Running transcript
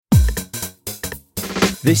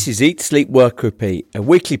This is Eat, Sleep, Work, Repeat, a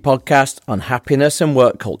weekly podcast on happiness and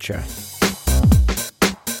work culture.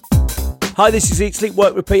 Hi, this is Eat, Sleep,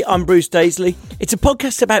 Work, Repeat. I'm Bruce Daisley. It's a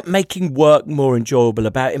podcast about making work more enjoyable,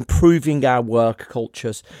 about improving our work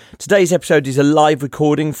cultures. Today's episode is a live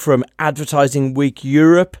recording from Advertising Week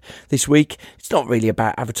Europe this week. It's not really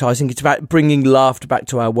about advertising, it's about bringing laughter back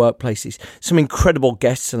to our workplaces. Some incredible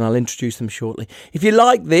guests, and I'll introduce them shortly. If you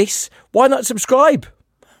like this, why not subscribe?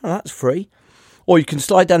 Well, that's free. Or you can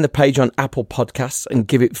slide down the page on Apple Podcasts and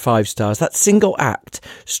give it 5 stars. That single act,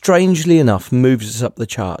 strangely enough, moves us up the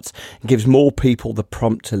charts and gives more people the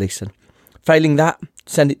prompt to listen. Failing that,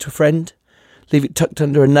 send it to a friend. Leave it tucked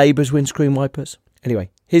under a neighbour's windscreen wipers. Anyway,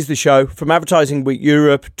 here's the show from Advertising Week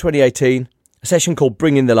Europe 2018, a session called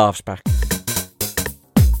Bringing the Laughs Back.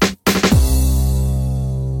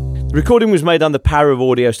 The recording was made on the Power of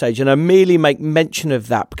Audio stage, and I merely make mention of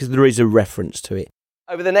that because there is a reference to it.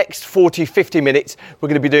 Over the next 40-50 minutes, we're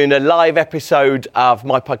going to be doing a live episode of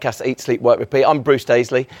my podcast, Eat, Sleep, Work, Repeat. I'm Bruce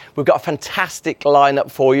Daisley. We've got a fantastic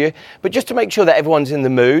lineup for you. But just to make sure that everyone's in the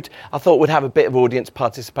mood, I thought we'd have a bit of audience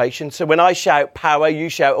participation. So when I shout power, you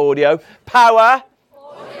shout audio. Power.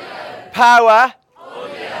 Audio. Power.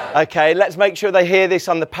 Audio. Okay, let's make sure they hear this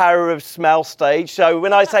on the Power of Smell stage. So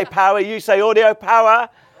when I say power, you say audio. Power.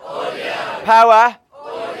 Audio. Power.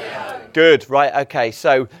 Good, right, okay,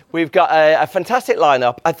 so we've got a fantastic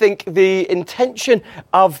lineup. I think the intention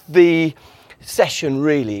of the session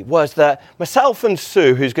really was that myself and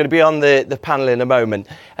Sue, who's going to be on the panel in a moment,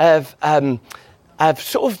 have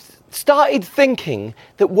sort of started thinking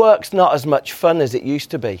that work's not as much fun as it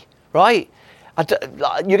used to be, right?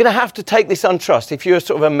 You're going to have to take this on trust. If you're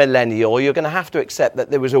sort of a millennial, you're going to have to accept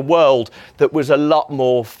that there was a world that was a lot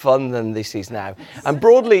more fun than this is now. And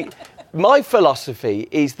broadly, my philosophy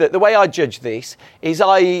is that the way I judge this is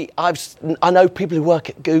I know people who work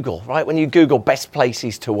at Google, right? When you Google best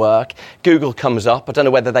places to work, Google comes up. I don't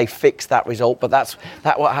know whether they fixed that result, but that's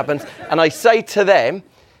what happens. And I say to them,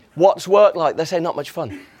 what's work like? They say, not much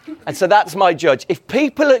fun. And so that's my judge. If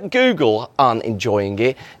people at Google aren't enjoying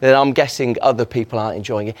it, then I'm guessing other people aren't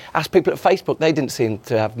enjoying it. Ask people at Facebook, they didn't seem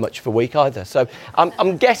to have much of a week either. So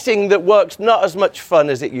I'm guessing that work's not as much fun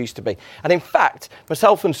as it used to be. And in fact,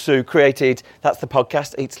 myself and Sue created, that's the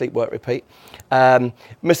podcast, Eat, Sleep, Work, Repeat.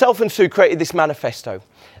 Myself and Sue created this manifesto.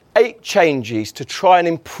 8 changes to try and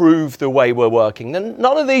improve the way we're working. And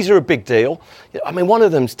none of these are a big deal. I mean, one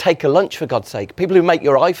of them's take a lunch, for God's sake. People who make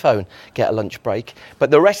your iPhone get a lunch break.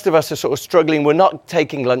 But the rest of us are sort of struggling. We're not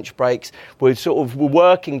taking lunch breaks. We're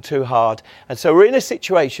working too hard. And so we're in a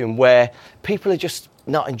situation where people are just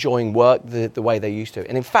not enjoying work the way they used to.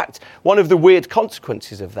 And in fact, one of the weird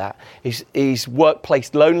consequences of that is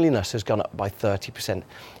workplace loneliness has gone up by 30%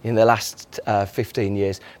 in the last 15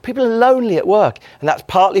 years. People are lonely at work, and that's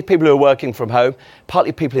partly people who are working from home,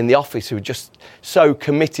 partly people in the office who are just so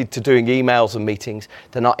committed to doing emails and meetings,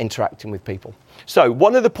 they're not interacting with people. So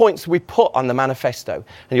one of the points we put on the manifesto,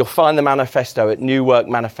 and you'll find the manifesto at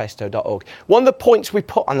newworkmanifesto.org, one of the points we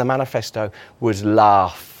put on the manifesto was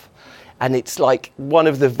laugh. And it's like one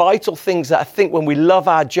of the vital things that I think when we love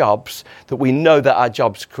our jobs, that we know that our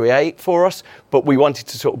jobs create for us, but we wanted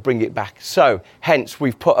to sort of bring it back. So hence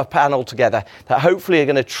we've put a panel together that hopefully are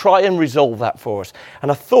going to try and resolve that for us.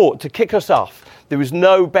 And I thought to kick us off, there was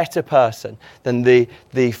no better person than the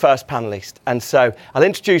first panellist. And so I'll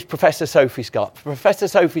introduce Professor Sophie Scott. Professor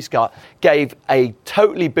Sophie Scott gave a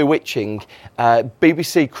totally bewitching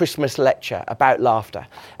BBC Christmas lecture about laughter,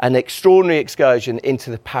 an extraordinary excursion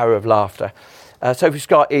into the power of laughter. Sophie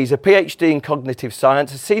Scott is a PhD in cognitive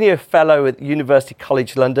science, a senior fellow at University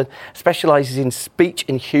College London, specialises in speech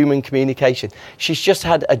and human communication. She's just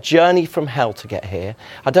had a journey from hell to get here.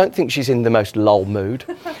 I don't think she's in the most lol mood.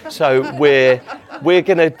 So we're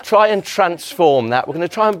going to try and transform that. We're going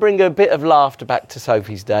to try and bring a bit of laughter back to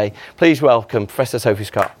Sophie's day. Please welcome Professor Sophie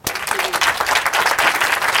Scott.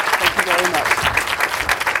 Thank you very much.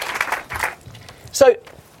 So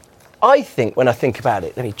I think when I think about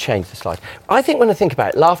it, let me change the slide. I think when I think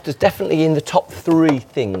about it, laughter's definitely in the top 3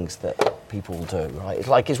 things that people do, right?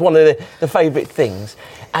 It's one of the favourite things.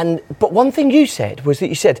 But one thing you said was that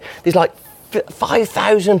you said there's like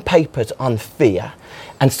 5,000 papers on fear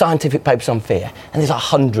and scientific papers on fear, and there's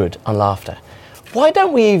 100 on laughter. Why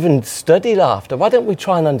don't we even study laughter? Why don't we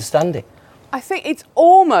try and understand it? I think it's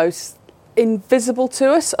almost invisible to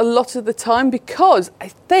us a lot of the time because I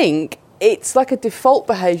think it's like a default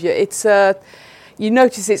behaviour. It's you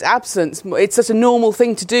notice its absence. It's such a normal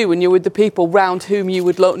thing to do when you're with the people round whom you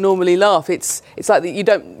would normally laugh. It's like that you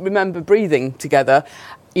don't remember breathing together.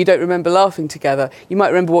 you don't remember laughing together. You might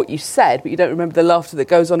remember what you said, but you don't remember the laughter that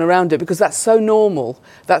goes on around it, because that's so normal.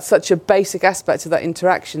 That's such a basic aspect of that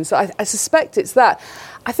interaction. So I suspect it's that.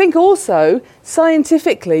 I think also,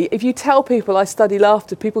 scientifically, if you tell people I study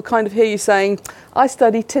laughter, people kind of hear you saying, I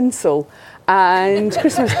study tinsel and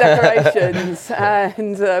Christmas decorations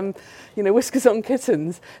and, whiskers on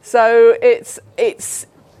kittens. So it's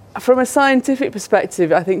from a scientific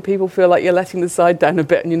perspective, I think people feel like you're letting the side down a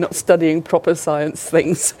bit and you're not studying proper science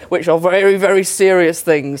things, which are very, very serious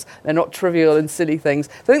things. They're not trivial and silly things.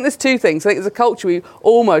 So I think there's two things. I think there's a culture we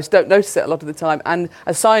almost don't notice it a lot of the time, and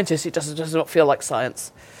as scientists, it does not feel like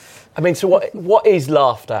science. I mean, so what is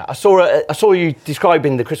laughter? I saw you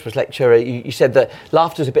describing the Christmas lecture. You said that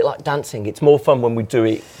laughter is a bit like dancing. It's more fun when we do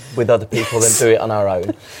it with other people than do it on our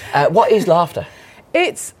own. What is laughter?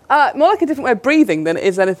 It's more like a different way of breathing than it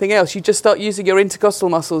is anything else. You just start using your intercostal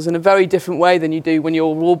muscles in a very different way than you do when you're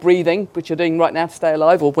all breathing, which you're doing right now to stay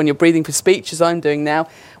alive, or when you're breathing for speech, as I'm doing now.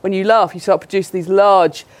 When you laugh, you start producing these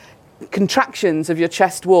large contractions of your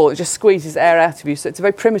chest wall. It just squeezes air out of you. So it's a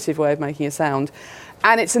very primitive way of making a sound.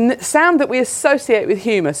 And it's a sound that we associate with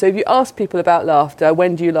humour. So if you ask people about laughter,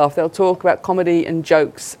 when do you laugh? They'll talk about comedy and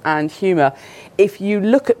jokes and humour. If you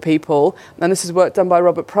look at people, and this is work done by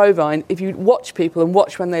Robert Provine, if you watch people and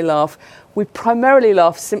watch when they laugh, we primarily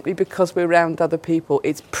laugh simply because we're around other people.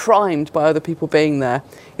 It's primed by other people being there.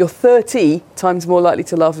 You're 30 times more likely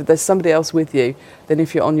to laugh if there's somebody else with you than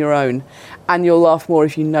if you're on your own. And you'll laugh more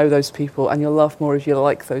if you know those people, and you'll laugh more if you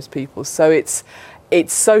like those people. So it's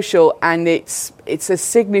social, and it's a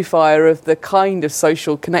signifier of the kind of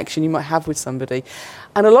social connection you might have with somebody.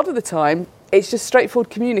 And a lot of the time, it's just straightforward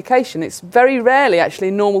communication. It's very rarely, actually,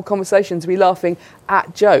 in normal conversations, we're laughing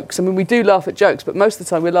at jokes. I mean, we do laugh at jokes, but most of the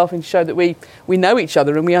time we're laughing to show that we know each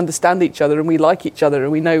other and we understand each other and we like each other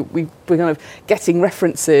and we know we're kind of getting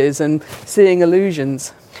references and seeing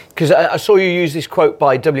allusions. Because I saw you use this quote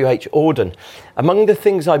by W.H. Auden. Among the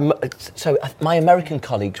things my American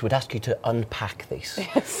colleagues would ask you to unpack this.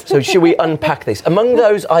 Yes. So should we unpack this? Among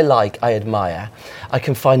those I admire, I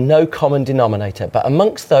can find no common denominator, but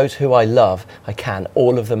amongst those who I love, I can.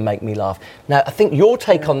 All of them make me laugh. Now, I think your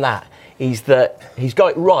take on that is that he's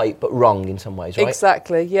got it right, but wrong in some ways, right?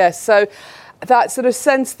 Exactly, yes. So that sort of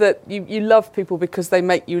sense that you love people because they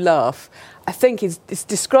make you laugh, I think it's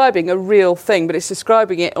describing a real thing, but it's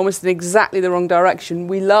describing it almost in exactly the wrong direction.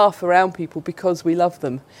 We laugh around people because we love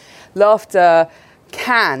them. Laughter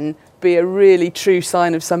can be a really true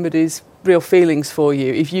sign of somebody's real feelings for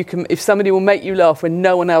you. If somebody will make you laugh when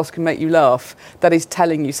no one else can make you laugh, that is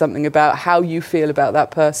telling you something about how you feel about that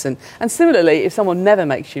person. And similarly, if someone never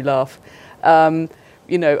makes you laugh, I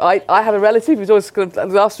have a relative who's always kind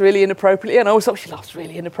of laughs really inappropriately, and I always thought she laughs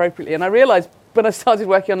really inappropriately. And I realised when I started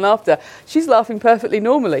working on laughter, she's laughing perfectly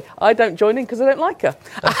normally. I don't join in because I don't like her.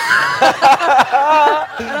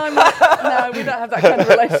 And I'm like, no, we don't have that kind of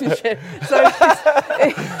relationship.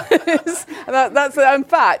 So in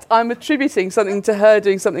fact, I'm attributing something to her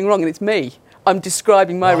doing something wrong, and it's me. I'm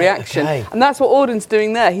describing my reaction. Okay. And that's what Auden's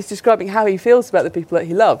doing there. He's describing how he feels about the people that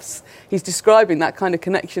he loves. He's describing that kind of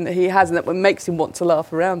connection that he has, and that what makes him want to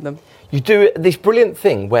laugh around them. You do this brilliant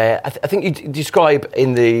thing where I think you describe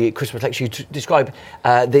in the Christmas lecture, you describe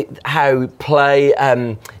how play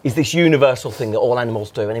is this universal thing that all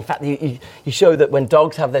animals do. And in fact, you show that when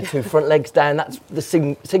dogs have their two front legs down, that's the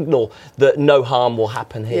signal that no harm will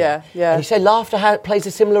happen here. Yeah, yeah. And you say laughter plays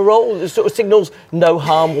a similar role. It sort of signals no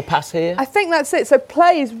harm will pass here. I think that's it. So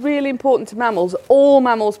play is really important to mammals. All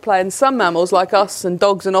mammals play, and some mammals, like us and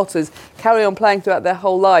dogs and otters, carry on playing throughout their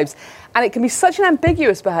whole lives. And it can be such an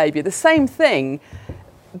ambiguous behaviour. The same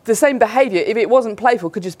behaviour, if it wasn't playful,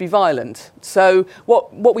 could just be violent. So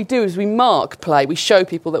what we do is we mark play. We show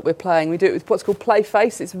people that we're playing. We do it with what's called play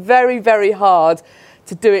face. It's very, very hard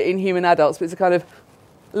to do it in human adults, but it's a kind of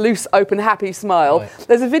loose, open, happy smile. Right.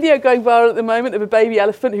 There's a video going viral at the moment of a baby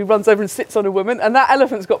elephant who runs over and sits on a woman, and that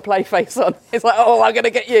elephant's got play face on. It's like, oh, I'm going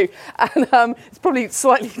to get you. And it's probably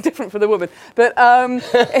slightly different for the woman. But and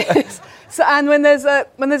when there's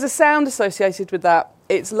a sound associated with that,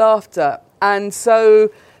 it's laughter. And so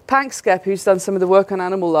Panksepp, who's done some of the work on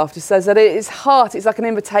animal laughter, says that it's like an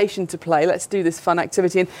invitation to play. Let's do this fun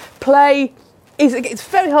activity. And play it's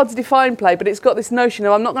very hard to define play, but it's got this notion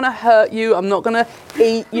of I'm not going to hurt you, I'm not going to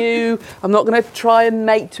eat you, I'm not going to try and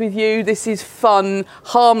mate with you. This is fun,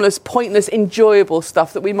 harmless, pointless, enjoyable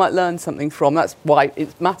stuff that we might learn something from. That's why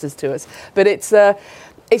it matters to us. But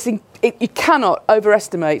you cannot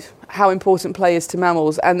overestimate how important play is to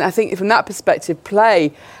mammals. And I think from that perspective,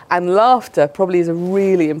 play and laughter probably is a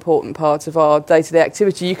really important part of our day-to-day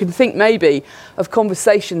activity. You can think maybe of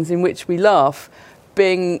conversations in which we laugh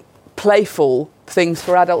being playful things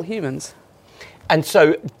for adult humans. And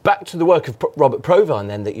so back to the work of Robert Provine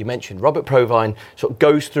then that you mentioned. Robert Provine sort of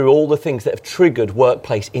goes through all the things that have triggered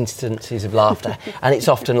workplace instances of laughter. And it's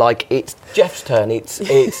often like, it's Jeff's turn, it's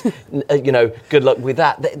good luck with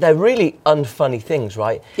that. They're really unfunny things,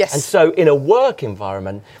 right? Yes. And so in a work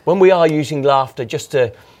environment, when we are using laughter just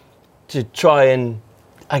to try and,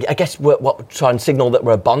 I guess, try and signal that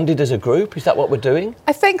we're bonded as a group? Is that what we're doing?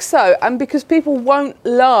 I think so, and because people won't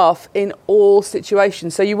laugh in all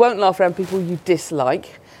situations. So you won't laugh around people you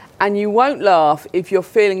dislike, and you won't laugh if you're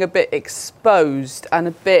feeling a bit exposed and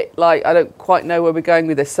a bit like, I don't quite know where we're going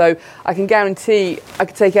with this. So I can guarantee I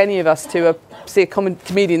could take any of us to see a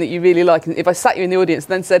comedian that you really like, and if I sat you in the audience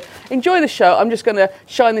and then said, enjoy the show, I'm just going to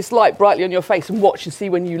shine this light brightly on your face and watch and see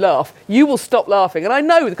when you laugh, you will stop laughing. And I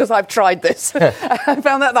know because I've tried this. I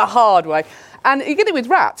found that the hard way. And you get it with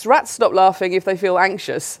rats. Rats stop laughing if they feel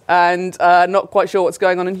anxious and not quite sure what's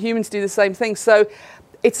going on, and humans do the same thing. So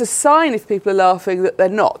it's a sign if people are laughing that they're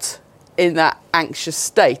not in that anxious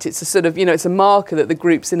state. It's a sort of, it's a marker that the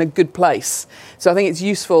group's in a good place. So I think it's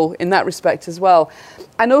useful in that respect as well.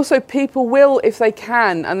 And also people will, if they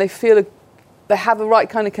can, and they feel they have the right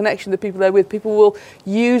kind of connection with the people they're with, people will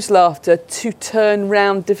use laughter to turn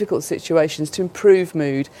round difficult situations, to improve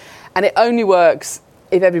mood. And it only works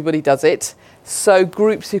if everybody does it. So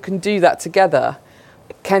groups who can do that together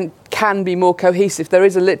can be more cohesive. There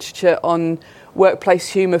is a literature on workplace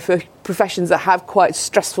humour for professions that have quite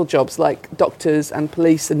stressful jobs like doctors and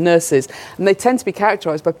police and nurses, and they tend to be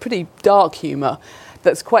characterised by pretty dark humour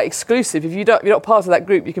that's quite exclusive. If you're not part of that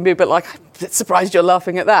group, you can be a bit like, I'm surprised you're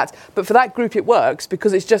laughing at that. But for that group it works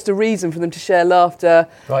because it's just a reason for them to share laughter.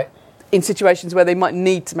 Right. In situations where they might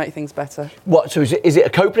need to make things better. So is it a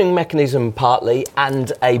coping mechanism partly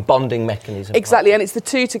and a bonding mechanism? Exactly, partly? And it's the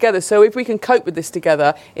two together. So if we can cope with this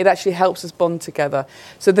together, it actually helps us bond together.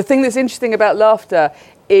 So the thing that's interesting about laughter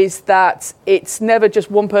is that it's never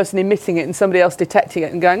just one person emitting it and somebody else detecting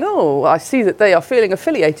it and going, oh, I see that they are feeling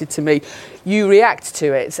affiliated to me. You react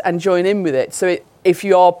to it and join in with it. So if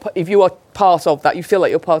you are part of that, you feel like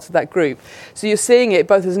you're part of that group. So you're seeing it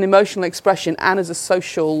both as an emotional expression and as a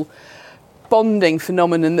social bonding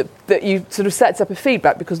phenomenon that you sort of sets up a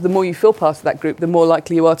feedback, because the more you feel part of that group, the more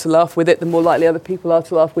likely you are to laugh with it, the more likely other people are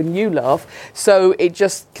to laugh when you laugh. So it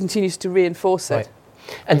just continues to reinforce it.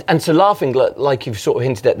 Right. And so laughing, like you've sort of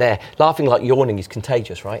hinted at there, laughing like yawning is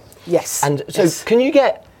contagious, right? Yes. And so Can you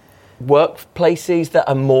get workplaces that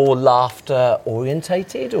are more laughter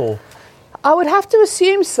orientated, or? I would have to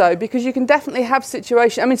assume so, because you can definitely have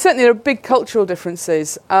situations. I mean, certainly there are big cultural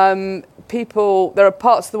differences. There are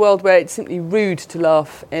parts of the world where it's simply rude to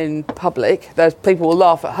laugh in public. There's people will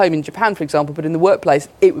laugh at home in Japan, for example, but in the workplace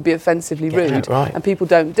it would be offensively rude, right. And people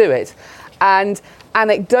don't do it. And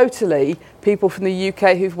anecdotally, people from the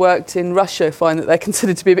UK who've worked in Russia find that they're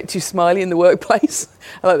considered to be a bit too smiley in the workplace.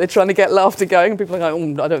 Like they're trying to get laughter going, and people are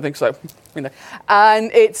going, I don't think so. And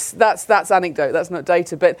that's anecdote, that's not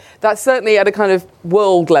data, but that's certainly at a kind of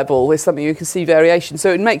world level is something you can see variation.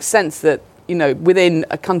 So it makes sense that within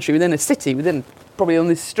a country, within a city, probably on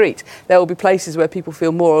this street, there will be places where people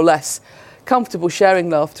feel more or less comfortable sharing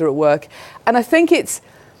laughter at work. And I think it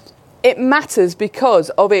matters because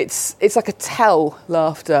of it's like a tell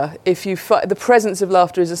laughter. The presence of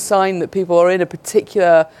laughter is a sign that people are in a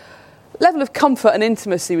particular level of comfort and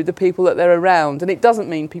intimacy with the people that they're around. And it doesn't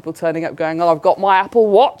mean people turning up going, I've got my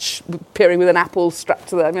Apple Watch, appearing with an apple strapped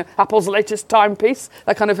to them, Apple's latest timepiece,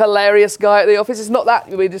 that kind of hilarious guy at the office. It's not that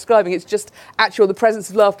we're describing, it's just the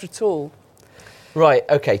presence of laughter at all. Right,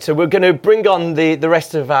 OK, so we're going to bring on the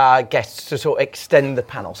rest of our guests to sort of extend the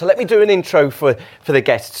panel. So let me do an intro for the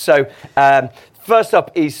guests. So first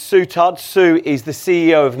up is Sue Todd. Sue is the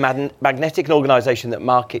CEO of Magnetic, an organisation that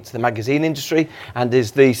markets the magazine industry, and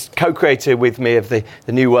is the co-creator with me of the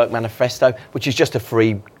New Work Manifesto, which is just a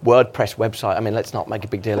free WordPress website. I mean, let's not make a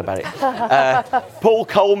big deal about it. Paul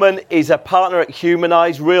Coleman is a partner at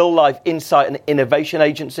Humanize, real-life insight and innovation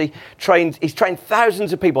agency. He's trained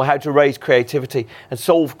thousands of people how to raise creativity and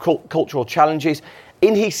solve cultural challenges.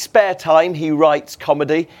 In his spare time, he writes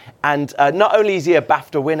comedy, and not only is he a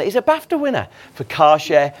BAFTA winner, he's a BAFTA winner for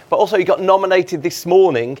CarShare, but also he got nominated this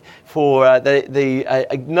morning for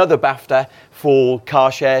another BAFTA for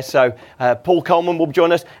CarShare. So Paul Coleman will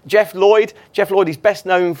join us. Jeff Lloyd is best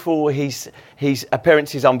known for his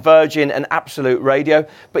appearances on Virgin and Absolute Radio,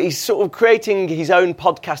 but he's sort of creating his own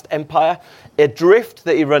podcast empire, Adrift,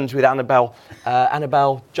 that he runs with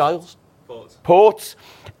Annabelle Giles Ports.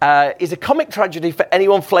 is a comic tragedy for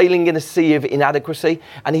anyone flailing in a sea of inadequacy,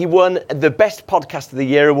 and he won the Best Podcast of the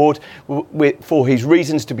Year award for his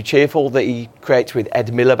Reasons to be Cheerful that he creates with Ed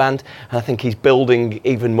Miliband, and I think he's building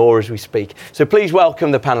even more as we speak. So please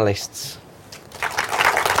welcome the panellists.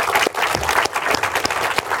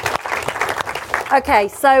 Okay,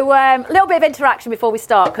 so a little bit of interaction before we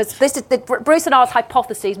start, because Bruce and I's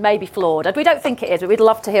hypotheses may be flawed, and we don't think it is, but we'd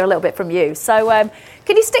love to hear a little bit from you. So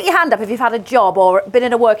can you stick your hand up if you've had a job or been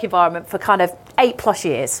in a work environment for kind of 8+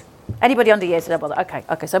 years? Anybody under years? Okay,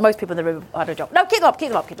 so most people in the room had a job. No, keep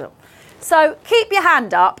them up. So keep your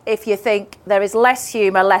hand up if you think there is less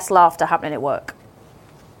humour, less laughter happening at work.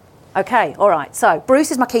 Okay, all right. So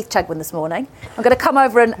Bruce is my Keith Chegwin this morning. I'm going to come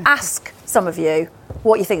over and ask some of you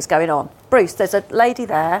what you think is going on. Bruce, there's a lady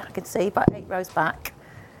there, I can see, about 8 rows back.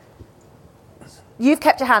 You've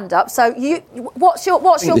kept your hand up, so what's your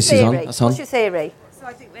theory? What's your theory? So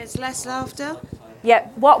I think there's less laughter. Yeah,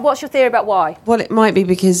 what's your theory about why? Well, it might be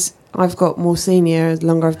because I've got more senior the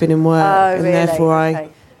longer I've been in work, and really? therefore I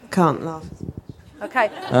can't laugh.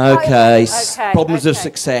 Okay. Problems of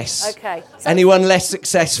success. Okay. So Anyone less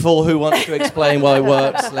successful who wants to explain why it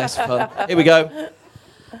works, less fun. Here we go.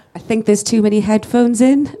 I think there's too many headphones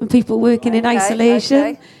in and people working in isolation.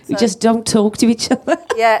 Okay. We just don't talk to each other.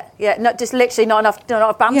 Yeah, just literally not enough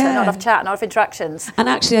banter, not enough chat, not enough interactions. And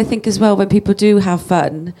actually, I think as well, when people do have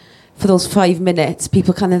fun, for those 5 minutes,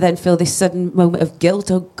 people kind of then feel this sudden moment of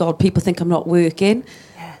guilt. Oh God, people think I'm not working.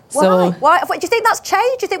 Yeah. So, Why? Do you think that's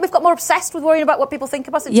changed? Do you think we've got more obsessed with worrying about what people think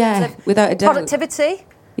of us in terms of without a doubt. productivity?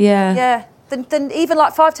 Yeah. Than even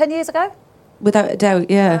like 5-10 years ago? Without a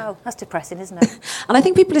doubt, yeah. Oh, that's depressing, isn't it? And I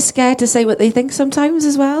think people are scared to say what they think sometimes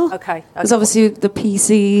as well. Okay. Because obviously the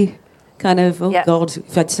PC kind of, God,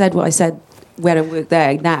 if I'd said what I said where I work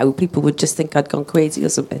there now, people would just think I'd gone crazy or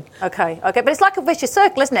something. Okay. But it's like a vicious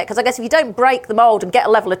circle, isn't it? Because I guess if you don't break the mould and get a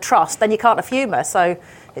level of trust, then you can't have humour. So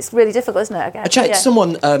it's really difficult, isn't it? Again. I chatted to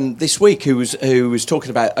someone this week who was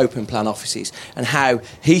talking about open plan offices and how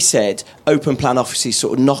he said open plan offices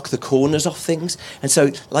sort of knock the corners off things. And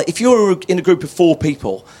so, like, if you're in a group of 4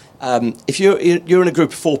 people, if you're in a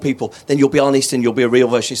group of 4 people, then you'll be honest and you'll be a real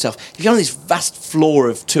version of yourself. If you're on this vast floor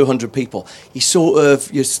of 200 people,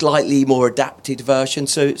 you're slightly more adapted version.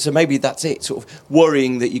 So maybe that's it. Sort of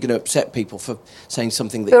worrying that you're going to upset people for saying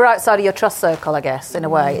something that you're outside of your trust circle, I guess, in a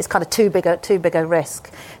way. It's kind of too big a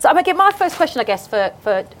risk. So I'm going to get my first question, I guess,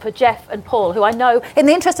 for Jeff and Paul, who I know, in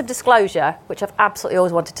the interest of disclosure, which I've absolutely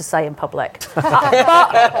always wanted to say in public,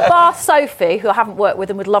 bar Sophie, who I haven't worked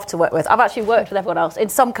with and would love to work with, I've actually worked with everyone else in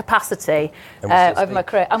some capacity over my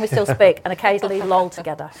career, and we still speak and occasionally lol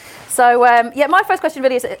together. So my first question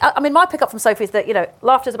really is, I mean, my pick up from Sophie is that,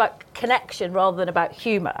 laughter is about connection rather than about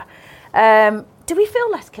humour. Do we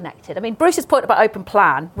feel less connected? I mean, Bruce's point about open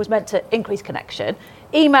plan was meant to increase connection.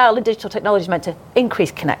 Email and digital technology is meant to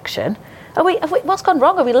increase connection. What's gone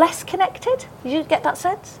wrong? Are we less connected? Did you get that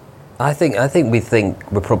sense? I think we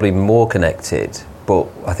think we're probably more connected, but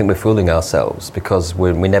I think we're fooling ourselves because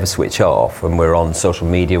we never switch off when we're on social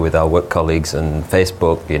media with our work colleagues and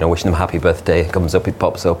Facebook, wishing them happy birthday, it comes up, it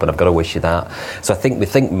pops up, and I've got to wish you that. So I think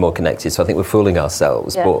we're more connected, so I think we're fooling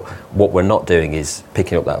ourselves, but what we're not doing is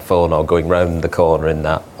picking up that phone or going round the corner in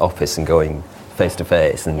that office and going face to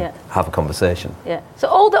face and have a conversation. Yeah. So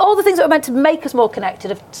all the things that were meant to make us more connected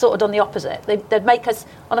have sort of done the opposite. They'd make us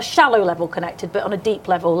on a shallow level connected, but on a deep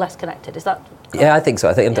level less connected. Is that correct? Yeah, I think so.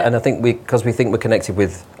 And I think because we think we're connected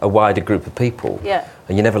with a wider group of people. Yeah.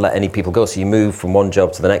 And you never let any people go. So you move from one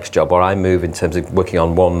job to the next job, or I move in terms of working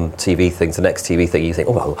on one TV thing to the next TV thing. You think,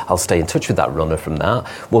 I'll stay in touch with that runner from that.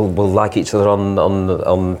 We'll like each other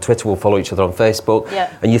on Twitter. We'll follow each other on Facebook.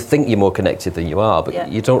 Yeah. And you think you're more connected than you are,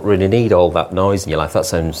 but you don't really need all that noise in your life. That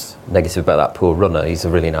sounds negative about that poor runner. He's a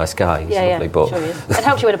really nice guy. He's lovely, but sure he is. It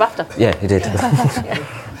helped you win a BAFTA. Yeah, he did.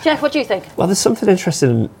 Jeff, what do you think? Well, there's something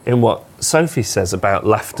interesting in what Sophie says about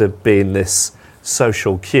laughter being this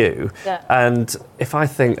social cue. Yeah. And if I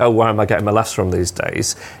think, where am I getting my laughs from these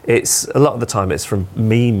days? It's a lot of the time it's from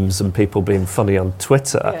memes and people being funny on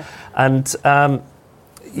Twitter. Yeah. And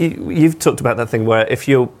you've talked about that thing where if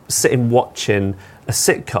you're sitting watching a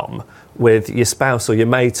sitcom with your spouse or your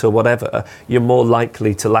mate or whatever, you're more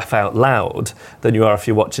likely to laugh out loud than you are if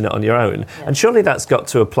you're watching it on your own. Yeah. And surely that's got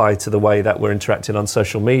to apply to the way that we're interacting on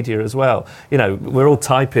social media as well. We're all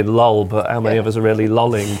typing lol, but how many of us are really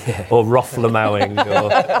lolling or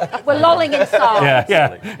rofflamowing? We're lolling inside.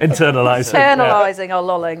 Yeah, internalising. Internalising or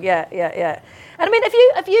lolling, yeah. And I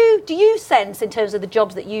mean, do you sense in terms of the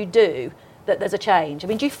jobs that you do that there's a change? I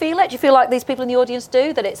mean, do you feel it? Do you feel like these people in the audience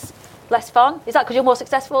do, that it's less fun? Is that because you're more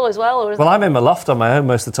successful as well? Or is Well, I'm in my loft on my own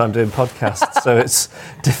most of the time doing podcasts, so it's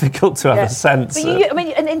difficult to have a sense. But I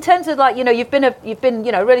mean, in terms of like, you've been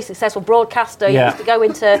a really successful broadcaster. You used to go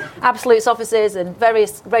into Absolute's offices and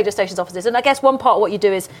various radio stations' offices, and I guess one part of what you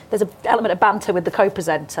do is there's an element of banter with the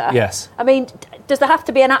co-presenter. Yes. I mean, does there have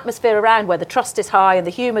to be an atmosphere around where the trust is high and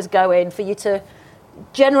the humour's going for you to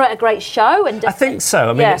generate a great show? And I think so.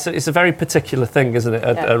 I mean, it's a very particular thing, isn't it,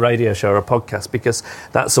 a radio show or a podcast, because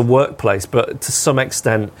that's a workplace, but to some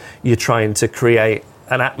extent you're trying to create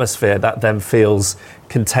an atmosphere that then feels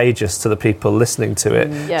contagious to the people listening to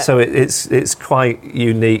it. So it's quite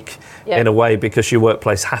unique in a way, because your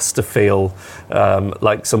workplace has to feel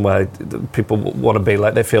like somewhere people want to be,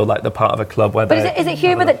 like they feel like they're part of a club where But is it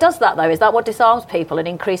humour that does that, though? Is that what disarms people and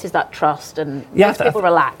increases that trust and makes people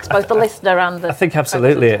relax, both the listener and the... I think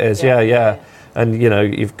absolutely it is, yeah. And,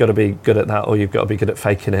 you've got to be good at that, or you've got to be good at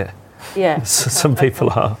faking it. Yeah. Some people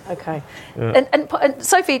are. Okay. Yeah. And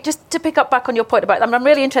Sophie, just to pick up back on your point about, I'm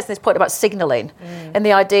really interested in this point about signalling and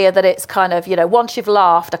the idea that it's kind of, once you've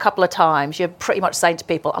laughed a couple of times, you're pretty much saying to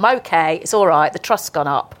people, I'm okay, it's all right, the trust's gone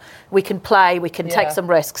up, we can play, we can take some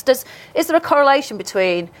risks. Is there a correlation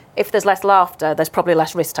between, if there's less laughter, there's probably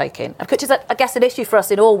less risk taking? Which is, I guess, an issue for us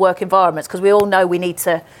in all work environments, because we all know we need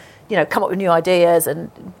to, come up with new ideas and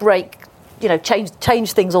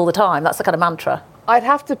change things all the time. That's the kind of mantra. I'd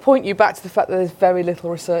have to point you back to the fact that there's very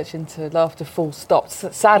little research into laughter, full stop.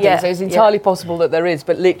 Sadly, so it's entirely possible that there is,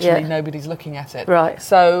 but literally nobody's looking at it. Right.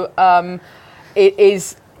 So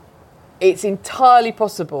it's entirely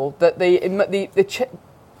possible that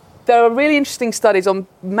there are really interesting studies on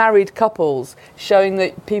married couples showing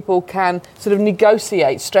that people can sort of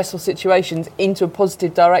negotiate stressful situations into a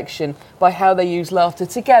positive direction by how they use laughter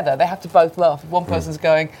together. They have to both laugh. If one person's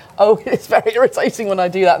going, oh, it's very irritating when I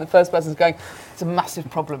do that, and the first person's going, it's a massive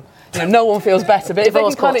problem. No one feels better. But if they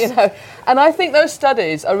can kind of, and I think those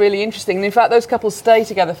studies are really interesting. And in fact, those couples stay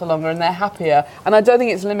together for longer and they're happier. And I don't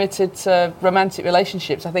think it's limited to romantic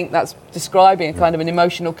relationships. I think that's describing a kind of an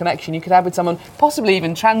emotional connection you could have with someone, possibly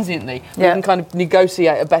even transiently. You can kind of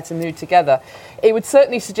negotiate a better mood together. It would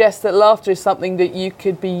certainly suggest that laughter is something that you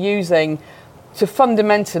could be using to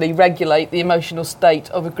fundamentally regulate the emotional state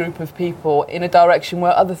of a group of people in a direction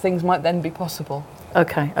where other things might then be possible.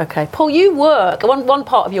 Okay. Paul, you work, one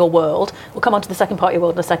part of your world, we'll come on to the second part of your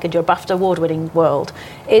world in a second, your BAFTA award-winning world,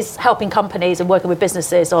 is helping companies and working with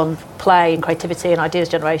businesses on play and creativity and ideas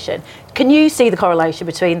generation. Can you see the correlation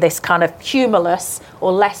between this kind of humourless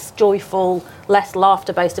or less joyful, less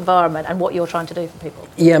laughter-based environment and what you're trying to do for people?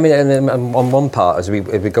 Yeah, I mean, and on one part, as we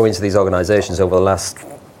go into these organisations over the last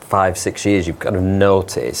 5-6 years, you've kind of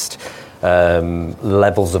noticed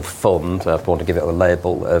levels of fun, I want to give it a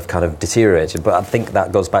label, of kind of deteriorated, but I think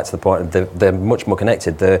that goes back to the point of they're much more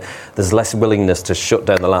connected. There's less willingness to shut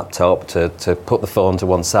down the laptop, to put the phone to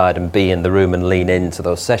one side and be in the room and lean into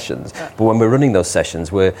those sessions. Yeah. But when we're running those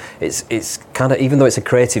sessions, it's kind of, even though it's a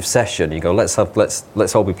creative session, you go, let's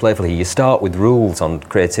all be playful here. You start with rules on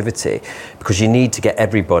creativity because you need to get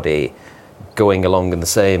everybody going along in the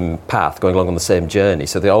same path, going along on the same journey.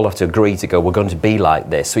 So they all have to agree to go, we're going to be like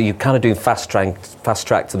this. So you're kind of doing fast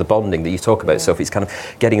track to the bonding that you talk about, Sophie. It's kind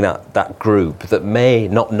of getting that group that may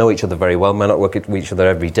not know each other very well, may not work with each other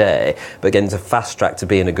every day, but getting to fast track to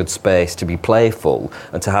be in a good space, to be playful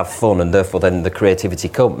and to have fun, and therefore then the creativity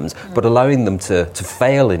comes. But allowing them to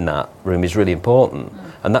fail in that room is really important.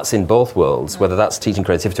 And that's in both worlds, whether that's teaching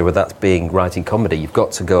creativity or whether that's writing comedy. You've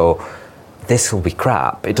got to go, this will be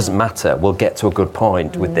crap. It doesn't matter. We'll get to a good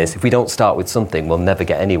point with this. If we don't start with something, we'll never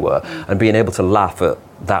get anywhere. And being able to laugh at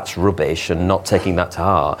that's rubbish and not taking that to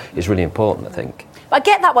heart is really important, I think. I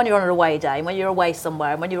get that when you're on an away day, and when you're away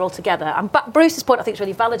somewhere, and when you're all together. And Bruce's point, I think, is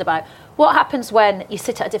really valid about what happens when you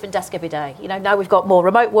sit at a different desk every day. Now we've got more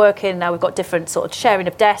remote working, now we've got different sort of sharing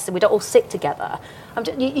of desks, and we don't all sit together.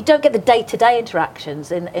 You don't get the day-to-day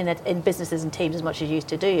interactions in businesses and teams as much as you used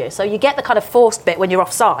to, do you? So you get the kind of forced bit when you're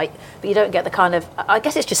off-site, but you don't get the kind of... I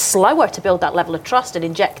guess it's just slower to build that level of trust and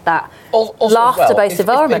inject that laughter-based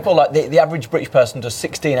environment. If people like the average British person does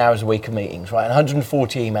 16 hours a week of meetings, right, and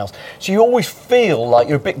 140 emails, so you always feel like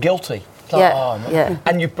you're a bit guilty.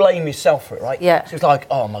 And you blame yourself for it, right? Yeah. So it's like,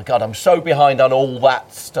 oh my God, I'm so behind on all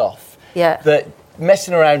that stuff. Yeah. That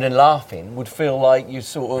messing around and laughing would feel like you're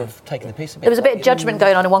sort of taking the piece of it. There was a bit of judgment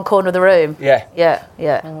going on in one corner of the room. Yeah.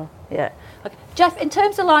 Okay. Jeff, in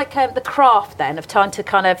terms of like the craft then of trying to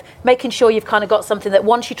kind of making sure you've kind of got something that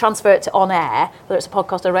once you transfer it to on air, whether it's a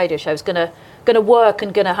podcast or a radio show, is going to work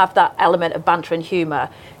and going to have that element of banter and humour.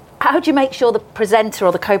 how do you make sure the presenter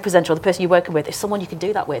or the co-presenter or the person you're working with is someone you can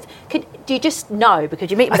do that with? Do you just know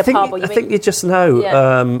because you meet them at a pub? I think you just know.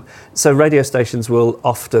 Yeah. So radio stations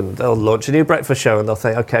they'll launch a new breakfast show and they'll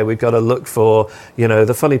think, okay, we've got to look for,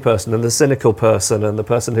 the funny person and the cynical person and the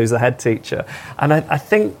person who's the head teacher. And I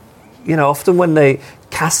think, often when they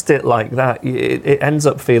cast it like that, it ends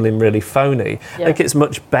up feeling really phony. Yeah. I think it's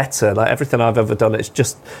much better. Like everything I've ever done, it's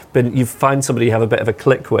just been, you find somebody you have a bit of a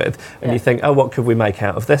click with and you think, oh, what could we make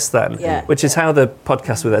out of this then? Yeah. Which is how the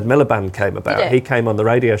podcast with Ed Miliband came about. He came on the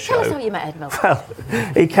radio show. Tell us how you met Ed Miliband. Well,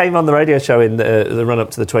 he came on the radio show in the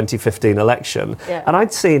run-up to the 2015 election, and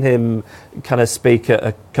I'd seen him kind of speak at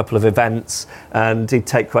a couple of events, and he'd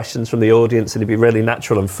take questions from the audience, and he'd be really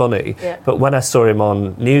natural and funny. Yeah. But when I saw him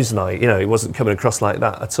on Newsnight, he wasn't coming across like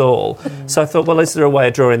that at all. So I thought, well, is there a way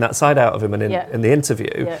of drawing that side out of him in the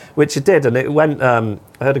interview? Yeah. Which it did, and it went.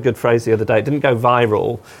 I heard a good phrase the other day. It didn't go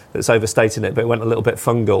viral. It's overstating it, but it went a little bit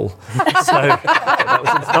fungal. So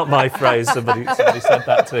it's not my phrase. Somebody said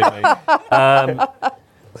that to me.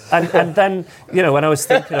 And then, when I was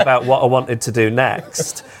thinking about what I wanted to do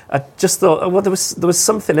next, I just thought, well, there was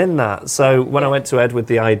something in that. So when I went to Ed with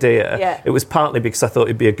the idea, it was partly because I thought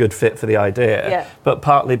it'd be a good fit for the idea, but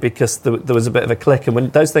partly because there was a bit of a click, and when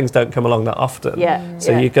those things don't come along that often,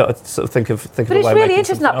 so you've got to sort of think of a way. But it's really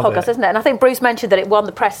interesting, that podcast, isn't it? And I think Bruce mentioned that it won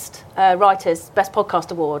the Press Writers' Best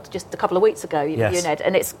Podcast Award just a couple of weeks ago, you and Ed,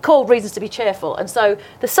 and it's called Reasons to be Cheerful. And so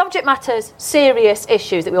the subject matter's serious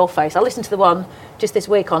issues that we all face. I listened to the one just this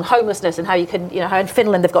week on homelessness and how you can, how in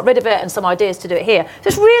Finland they've got rid of it and some ideas to do it here. So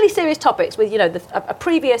it's really serious topics with, a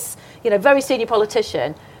previous, very senior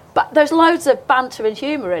politician, but there's loads of banter and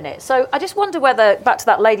humour in it. So I just wonder whether, back to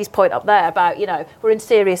that lady's point up there about, we're in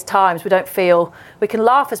serious times, we don't feel we can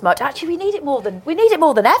laugh as much. Actually, we need it more than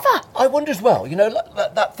ever. I wonder as well,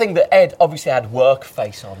 that thing that Ed obviously had work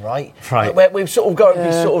face on, right? Right. Where we've sort of got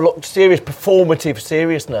this sort of serious, performative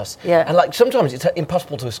seriousness. Yeah. And sometimes it's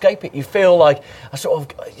impossible to escape it. You feel like I sort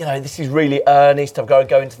of, this is really earnest. I've got to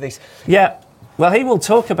go into this. Yeah. Well, he will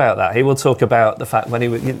talk about that. He will talk about the fact when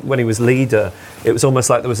he was leader, it was almost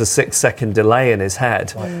like there was a 6-second delay in his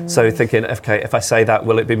head. Right. So thinking, okay, if I say that,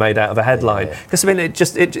 will it be made out of a headline? Because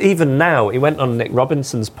even now, he went on Nick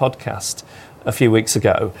Robinson's podcast a few weeks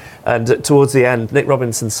ago, and towards the end, Nick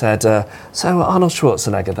Robinson said, so Arnold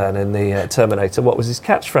Schwarzenegger then in the Terminator, what was his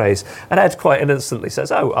catchphrase? And Ed quite innocently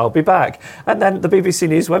says, oh, I'll be back. And then the BBC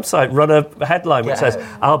News website run a headline which says,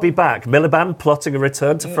 I'll be back, Miliband plotting a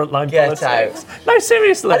return to frontline politics. Out. No,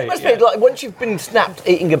 seriously. And it must be like, once you've been snapped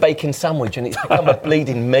eating a bacon sandwich and it's become a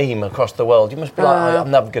bleeding meme across the world, you must be like,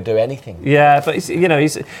 I'm never going to do anything. Yeah, but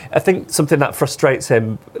I think something that frustrates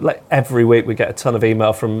him, like every week we get a ton of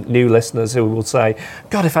email from new listeners who will say,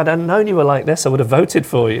 God, if I'd known you were like this, I would have voted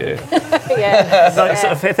for you.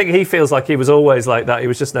 I think he feels like he was always like that. He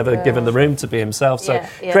was just never given the room to be himself. So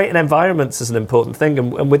creating environments is an important thing.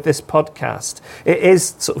 And with this podcast, it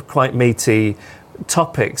is sort of quite meaty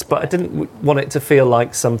topics, but I didn't want it to feel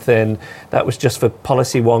like something that was just for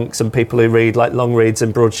policy wonks and people who read like long reads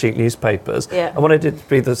in broadsheet newspapers. I wanted it to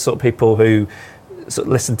be the sort of people who sort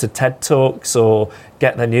of listen to TED Talks or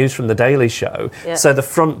get their news from The Daily Show. So the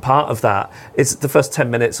front part of that is the first 10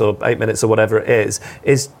 minutes or 8 minutes or whatever it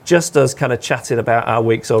is just us kind of chatting about our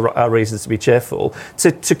weeks or our reasons to be cheerful,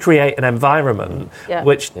 to create an environment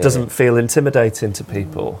which doesn't feel intimidating to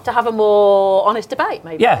people. To have a more honest debate,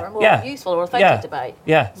 maybe, or a more useful or authentic debate.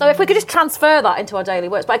 So if we could just transfer that into our daily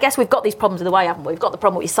works, but I guess we've got these problems in the way, haven't we? We've got the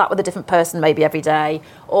problem where you sat with a different person maybe every day,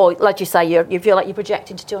 or like you say, you feel like you're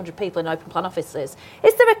projecting to 200 people in open plan offices.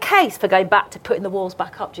 Is there a case for going back to putting the walls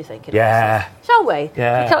back up, do you think? Shall we?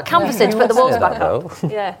 Yeah. You can't canvass it to put the walls back up.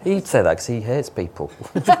 Yeah. He'd say that because he hates people.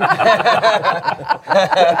 I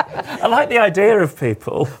like the idea of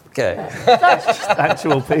people. Okay.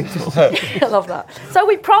 Actual people. I love that. So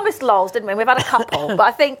we promised lols, didn't we? We've had a couple, but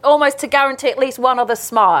I think almost to guarantee at least one other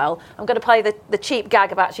smile, I'm going to play the cheap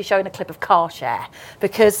gag of actually showing a clip of car share,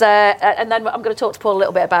 because and then I'm going to talk to Paul a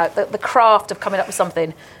little bit about the craft of coming up with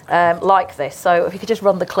something like this. So if you could just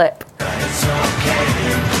run the clip.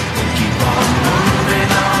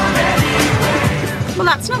 Well,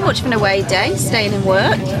 that's not much of an away day, staying in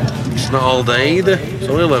work. It's not all day either. It's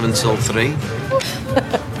only 11 till 3.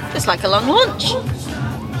 Just like a long lunch.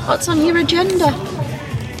 What's on your agenda?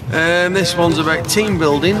 This one's about team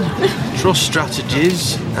building, trust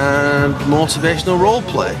strategies, and motivational role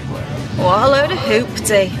play. What a load of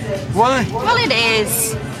hoopty. Why? Well, it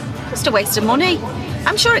is. Just a waste of money.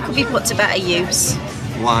 I'm sure it could be put to better use.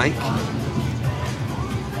 Like?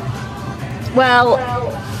 Well,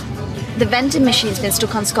 the vending machine's been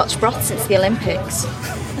stuck on Scotch broth since the Olympics.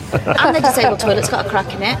 And the disabled toilet's got a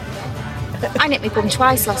crack in it. I nicked my bum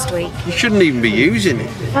twice last week. You shouldn't even be using it.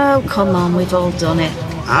 Oh, come on, we've all done it.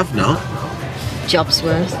 I've not. Job's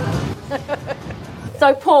worth.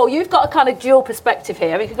 So, Paul, you've got a kind of dual perspective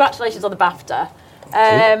here. I mean, congratulations on the BAFTA.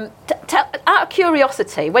 Out of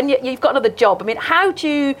curiosity, when you've got another job, I mean, how do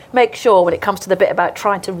you make sure when it comes to the bit about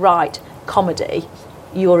trying to write comedy,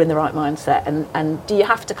 you're in the right mindset? And do you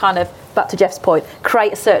have to kind of, back to Jeff's point,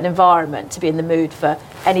 create a certain environment to be in the mood for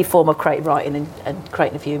any form of creative writing and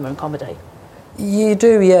creative humour and comedy? You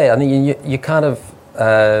do, yeah. I mean, you kind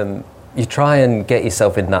of you try and get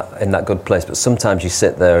yourself in that good place, but sometimes you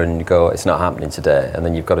sit there and you go, it's not happening today, and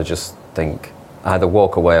then you've got to just think, either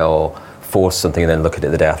walk away or force something and then look at it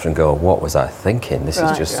the day after and go, what was I thinking? This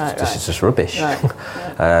is just rubbish.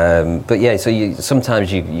 Right. But yeah, so sometimes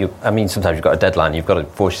sometimes you've got a deadline, you've got to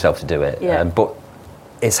force yourself to do it. Yeah. But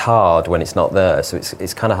it's hard when it's not there, so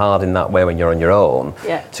it's kind of hard in that way when you're on your own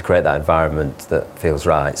to create that environment that feels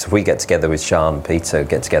right. So if we get together with Sean and Peter,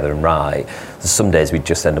 get together and write, some days we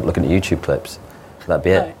just end up looking at YouTube clips. That'd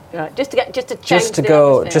be it. Right. Just to change the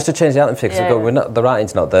atmosphere. Just to change the atmosphere. Because the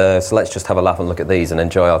writing's not there, so let's just have a laugh and look at these and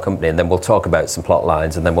enjoy our company, and then we'll talk about some plot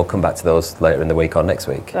lines, and then we'll come back to those later in the week or next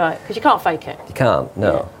week. Right, because you can't fake it. You can't,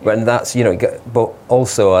 no. And that's, but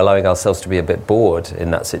also allowing ourselves to be a bit bored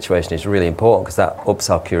in that situation is really important, because that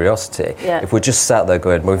ups our curiosity. Yeah. If we're just sat there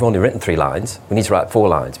going, well, we've only written 3 lines, we need to write 4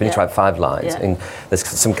 lines, we need to write 5 lines, and there's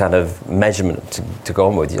some kind of measurement to go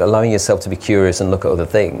on with. Allowing yourself to be curious and look at other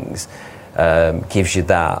things gives you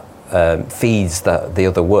that, feeds the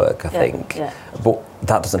other work, I think. Yeah. But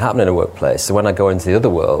that doesn't happen in a workplace. So when I go into the other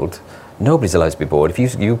world, nobody's allowed to be bored.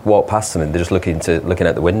 If you walk past them and they're just looking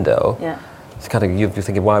out the window, it's kind of, you're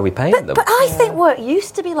thinking, why are we paying them? But I think work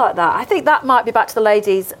used to be like that. I think that might be back to the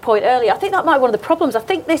lady's point earlier. I think that might be one of the problems. I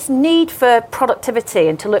think this need for productivity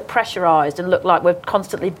and to look pressurised and look like we're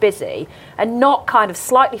constantly busy and not kind of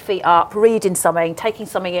slightly feet up, reading something, taking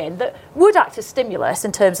something in, that would act as stimulus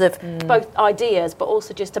in terms of both ideas, but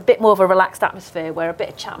also just a bit more of a relaxed atmosphere where a bit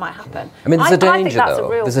of chat might happen. I mean, there's a danger, though.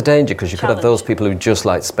 There's a danger, because you could have those people who just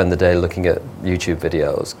like spend the day looking at YouTube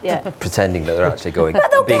videos, pretending that they're actually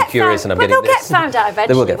being curious and I'm getting this. Get found out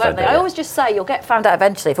eventually, won't they? I Yeah. always just say you'll get found out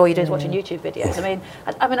eventually if all you're doing is watching YouTube videos. I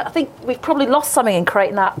mean, I think we've probably lost something in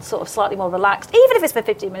creating that sort of slightly more relaxed, even if it's for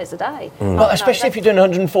 15 minutes a day. Well, especially if you're doing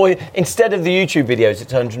 140, instead of the YouTube videos,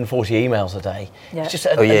 it's 140 emails a day. Yeah. It's just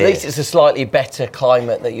at least it's a slightly better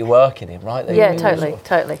climate that you're working in, right?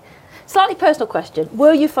 Totally. Slightly personal question.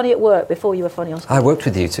 Were you funny at work before you were funny on screen? I worked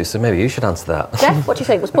with you two, so maybe you should answer that. Jeff, what do you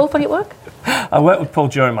think? Was Paul funny at work? I worked with Paul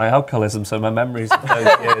during my alcoholism, so my memories of those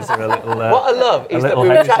years are a little... what I love is that we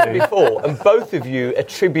were chatting before, and both of you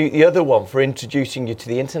attribute the other one for introducing you to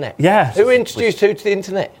the internet. Yeah. Who introduced who to the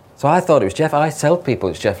internet? So I thought it was Jeff. I tell people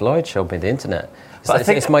it's Jeff Lloyd showed me the internet.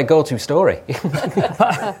 It's my go-to story.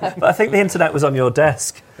 But I think the internet was on your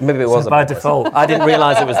desk. Maybe it wasn't. By default. I didn't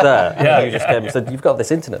realise it was there. You just came and said, you've got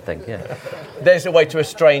this internet thing. Yeah. There's a way to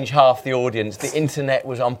estrange half the audience. The internet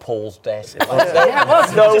was on Paul's desk. It was.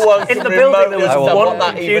 No one in the building there was one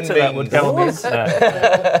computer that would go on the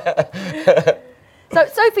internet. So,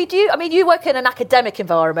 Sophie, you work in an academic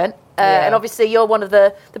environment, and obviously you're one of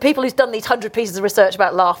the people who's done these 100 pieces of research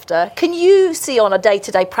about laughter. Can you see on a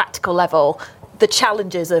day-to-day practical level the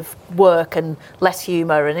challenges of work and less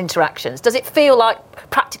humour and interactions? Does it feel like,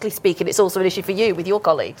 practically speaking, it's also an issue for you with your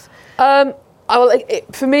colleagues? For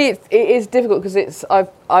me, it is difficult because as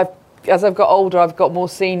I've got older, I've got more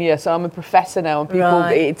senior, so I'm a professor now, and people,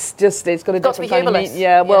 it's got a different kind of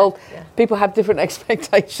meaning. People have different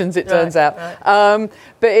expectations, it turns out. Right.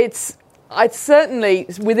 But I'd certainly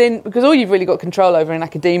because all you've really got control over in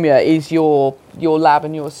academia is your lab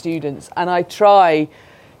and your students, and I try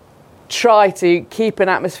to keep an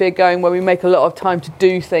atmosphere going where we make a lot of time to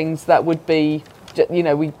do things that would be, we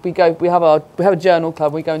have a journal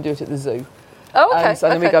club, we go and do it at the zoo. Oh, okay. So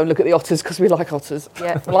then we go and look at the otters because we like otters.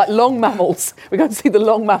 Yeah. We like long mammals. We go and see the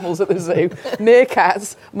long mammals at the zoo.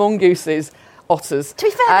 Meerkats, mongooses, otters. To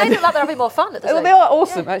be fair, they look like they're having more fun at the zoo. Well, they are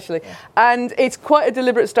awesome, actually. Yeah. And it's quite a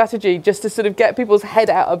deliberate strategy just to sort of get people's head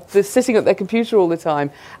out of sitting at their computer all the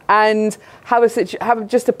time and have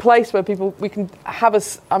just a place where we can have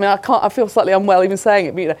I feel slightly unwell even saying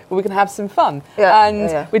it, but where we can have some fun.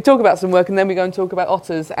 Yeah. We talk about some work and then we go and talk about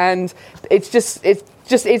otters, and it's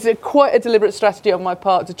quite a deliberate strategy on my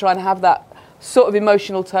part to try and have that sort of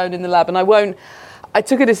emotional tone in the lab. And I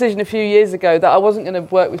took a decision a few years ago that I wasn't going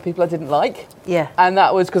to work with people I didn't like. Yeah. And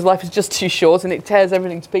that was because life is just too short and it tears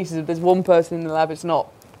everything to pieces. If there's one person in the lab,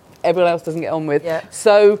 everyone else doesn't get on with. Yeah.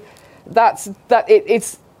 So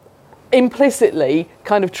it's implicitly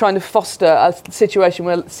kind of trying to foster a situation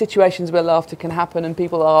where laughter can happen and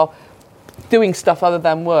people are doing stuff other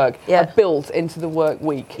than work are built into the work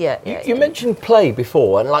week. You mentioned play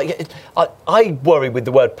before, and I worry with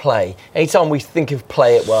the word play. Anytime we think of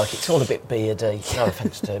play at work, it's all a bit beardy. No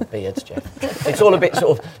offence to beards, Jeff. It's all a bit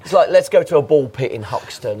sort of. It's like, let's go to a ball pit in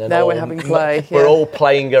Hoxton, and now we're having play. We're all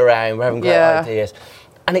playing around. We're having great ideas,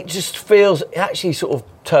 and it just feels. It actually sort of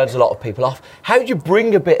turns a lot of people off. How do you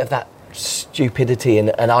bring a bit of that stupidity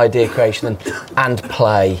and idea creation and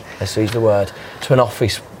play, let's use the word, to an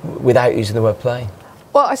office without using the word play?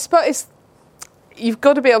 Well, I suppose you've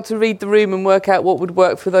got to be able to read the room and work out what would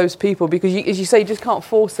work for those people, because as you say, you just can't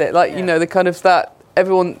force it. The kind of that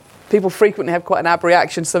people frequently have quite an ab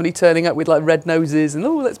reaction to somebody turning up with like red noses and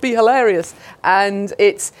let's be hilarious, and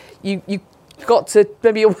it's you got to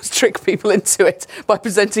maybe almost trick people into it by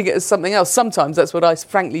presenting it as something else. Sometimes that's what I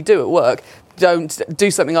frankly do at work. Don't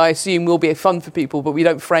do something I assume will be fun for people, but we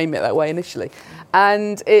don't frame it that way initially.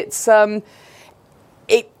 And it's got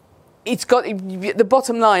the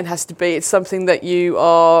bottom line has to be it's something that you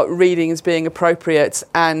are reading as being appropriate,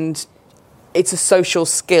 and it's a social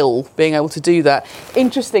skill being able to do that.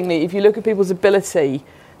 Interestingly, if you look at people's ability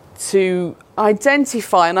to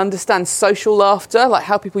identify and understand social laughter, like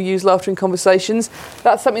how people use laughter in conversations,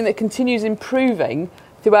 that's something that continues improving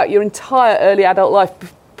throughout your entire early adult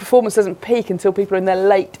life. Performance doesn't peak until people are in their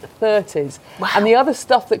late 30s. Wow. And the other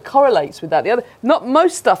stuff that correlates with that, not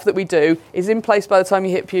most stuff that we do is in place by the time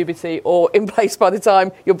you hit puberty, or in place by the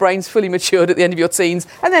time your brain's fully matured at the end of your teens,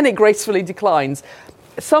 and then it gracefully declines.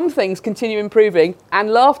 Some things continue improving, and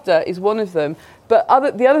laughter is one of them. But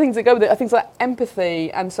the other things that go with it are things like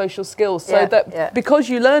empathy and social skills, because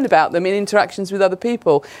you learn about them in interactions with other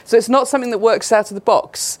people. So it's not something that works out of the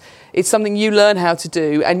box. It's something you learn how to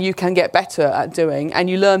do, and you can get better at doing, and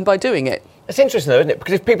you learn by doing it. It's interesting though, isn't it?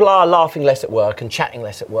 Because if people are laughing less at work and chatting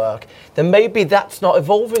less at work, then maybe that's not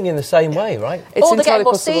evolving in the same way, right? Or they're getting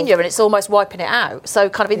more senior and it's almost wiping it out. So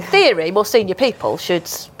kind of in theory, more senior people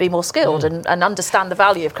should be more skilled and understand the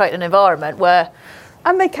value of creating an environment where...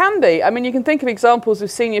 And they can be. I mean, you can think of examples of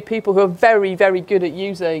senior people who are very, very good at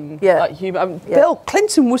using humour. Bill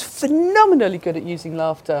Clinton was phenomenally good at using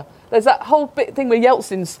laughter. There's that whole thing where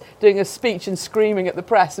Yeltsin's doing a speech and screaming at the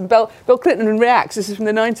press, and Bill Clinton reacts, this is from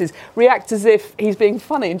the 90s, reacts as if he's being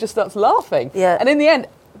funny and just starts laughing. Yeah. And in the end,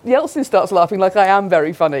 Yeltsin starts laughing like, I am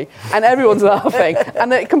very funny, and everyone's laughing,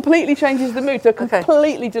 and it completely changes the mood to a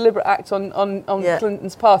completely deliberate act on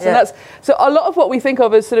Clinton's part. And that's so a lot of what we think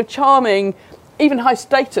of as sort of charming, even high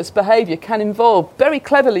status behaviour can involve very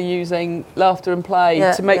cleverly using laughter and play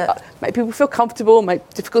to make people feel comfortable, make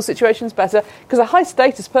difficult situations better, because a high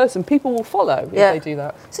status person people will follow if they do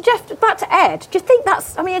that. So Jeff, back to Ed, do you think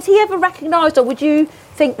that's, I mean, has he ever recognised, or would you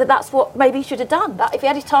think that that's what maybe he should have done, that if he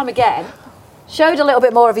had his time again, showed a little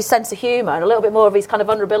bit more of his sense of humour and a little bit more of his kind of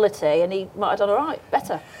vulnerability, and he might have done all right,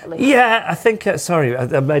 better, at least. Yeah, I think, sorry,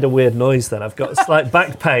 I made a weird noise then. I've got a slight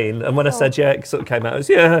back pain, and when I said it sort of came out, it was,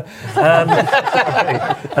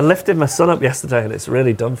 I lifted my son up yesterday, and it's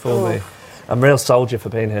really done for me. I'm a real soldier for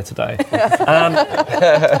being here today.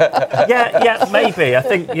 Maybe. I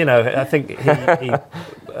think, he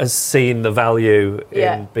has seen the value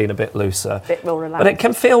in being a bit looser. A bit more relaxed. But it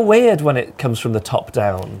can feel weird when it comes from the top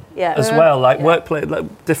down as well. Like workplace,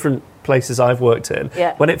 like different places I've worked in,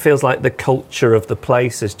 when it feels like the culture of the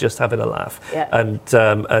place is just having a laugh and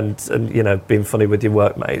being funny with your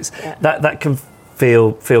workmates. That can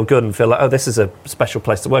feel good and feel like, oh, this is a special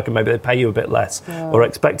place to work, and maybe they pay you a bit less or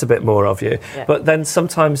expect a bit more of you. But then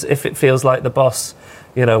sometimes if it feels like the boss,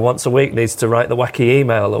 once a week needs to write the wacky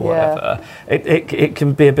email or whatever, it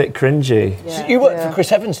can be a bit cringy. So you worked for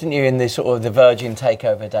Chris Evans, didn't you, in the sort of the Virgin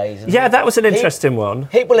takeover days? That was an interesting one.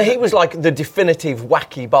 He was like the definitive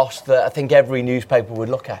wacky boss that I think every newspaper would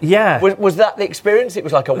look at. Yeah. Was that the experience? It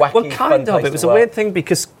was like a wacky, well, kind of. It was a weird thing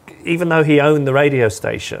because even though he owned the radio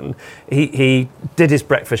station, he did his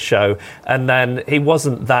breakfast show, and then he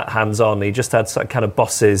wasn't that hands-on. He just had some kind of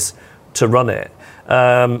bosses to run it.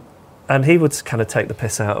 And he would kind of take the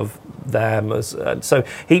piss out of them. So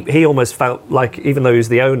he almost felt like, even though he was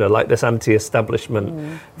the owner, like this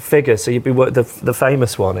anti-establishment figure. So you'd be the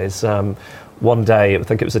famous one is one day, I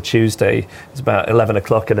think it was a Tuesday, it's about 11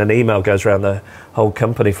 o'clock, and an email goes around the whole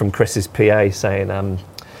company from Chris's PA saying,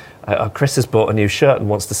 Chris has bought a new shirt and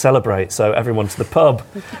wants to celebrate, so everyone to the pub.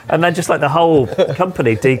 And then just like the whole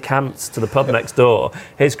company decamps to the pub next door,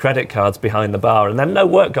 his credit card's behind the bar, and then no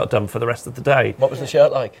work got done for the rest of the day. What was the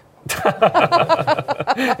shirt like?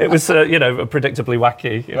 It was, predictably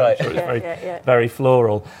wacky. Right. It was very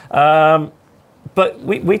floral. But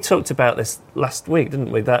we talked about this last week,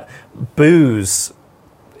 didn't we? That booze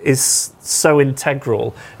is so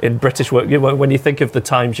integral in British work. When you think of the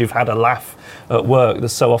times you've had a laugh at work,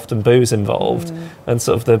 there's so often booze involved, and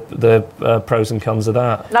sort of the pros and cons of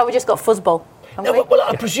that. Now we just got fuzzball. No, well,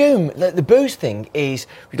 I presume the booze thing is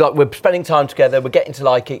like we're spending time together, we're getting to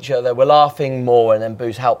like each other, we're laughing more, and then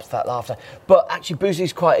booze helps that laughter. But actually, booze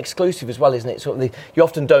is quite exclusive as well, isn't it? Sort of you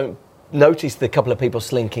often don't notice the couple of people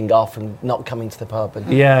slinking off and not coming to the pub.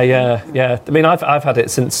 And Yeah. I mean, I've had it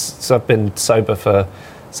since I've been sober for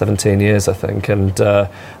 17 years, I think, and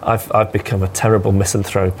I've become a terrible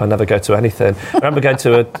misanthrope. I never go to anything. I remember going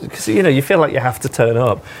to because you feel like you have to turn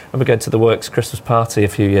up. I remember going to the Works Christmas party a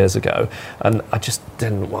few years ago, and I just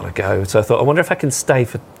didn't want to go. So I thought, I wonder if I can stay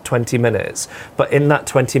for 20 minutes. But in that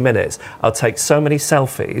 20 minutes, I'll take so many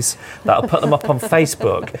selfies that I'll put them up on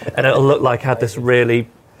Facebook, and it'll look like I had this really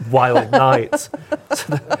wild night.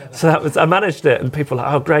 So that was, I managed it, and people were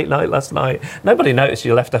like, oh, great night last night. Nobody noticed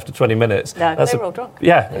you left after 20 minutes. No, they were all drunk.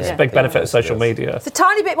 Yeah, it's a big benefit of social media. It's a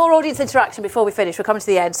tiny bit more audience interaction before we finish. We're coming to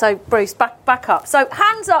the end. So, Bruce, back up. So,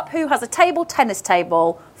 hands up who has a table tennis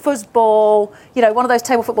table, fuzzball, one of those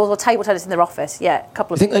table footballs or table tennis in their office. Yeah, a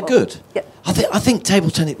couple of people. I think they're good. Yeah. I think table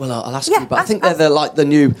tennis, well, I'll ask you, but I think they're like the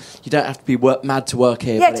new, you don't have to be mad to work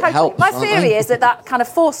here, but totally. it helps. My theory is that kind of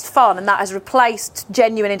forced fun and that has replaced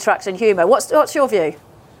genuine interaction and humour. What's your view?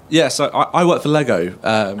 Yeah, so I work for Lego.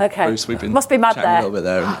 Okay. Bruce, we've been Must be mad chatting there. a little bit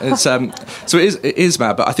there. And it's, so it is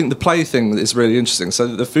mad, but I think the play thing is really interesting. So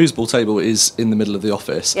the foosball table is in the middle of the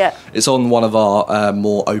office. Yeah. It's on one of our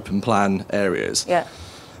more open plan areas. Yeah.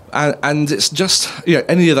 And it's just,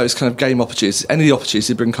 any of those kind of game opportunities, any of the opportunities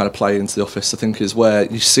to bring kind of play into the office, I think is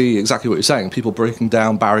where you see exactly what you're saying, people breaking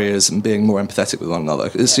down barriers and being more empathetic with one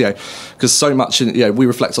another. It's, because so much, we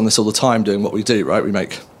reflect on this all the time doing what we do, right? We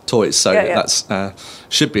make toys, so that's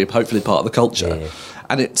should be hopefully part of the culture. Yeah.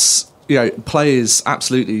 And it's, play is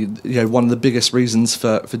absolutely, one of the biggest reasons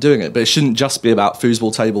for doing it. But it shouldn't just be about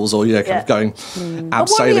foosball tables or, kind of going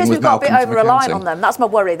abseiling with Malcolm. We've got a bit over-reliant on them. That's my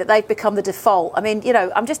worry, that they've become the default. I mean,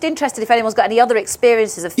 I'm just interested if anyone's got any other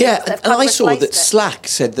experiences of things that have kind of I saw that it. Slack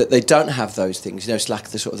said that they don't have those things. Slack,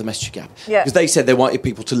 the sort of the messaging app. Yeah. Because they said they wanted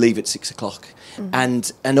people to leave at 6 o'clock.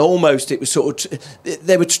 Mm-hmm. And almost it was sort of...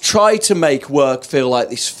 They would try to make work feel like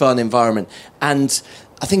this fun environment. And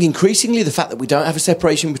I think increasingly the fact that we don't have a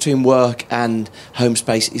separation between work and home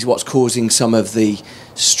space is what's causing some of the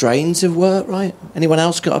strains of work, right? Anyone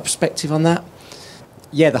else got a perspective on that?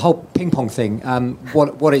 Yeah, the whole ping pong thing,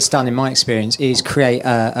 what it's done in my experience is create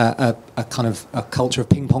a kind of a culture of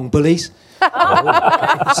ping pong bullies.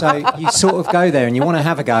 So you sort of go there and you want to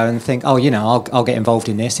have a go and think, I'll get involved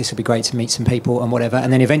in this. This will be great to meet some people and whatever.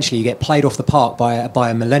 And then eventually you get played off the park by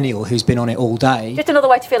a millennial who's been on it all day. Just another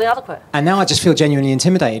way to feel inadequate. And now I just feel genuinely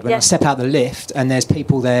intimidated when I step out the lift and there's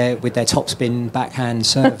people there with their topspin backhand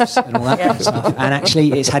serves and all that kind of stuff. And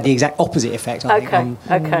actually it's had the exact opposite effect, I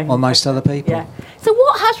think, on most other people. Yeah. So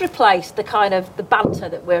what has replaced the kind of the banter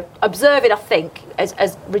that we're observing, I think,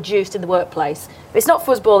 as reduced in the workplace? It's not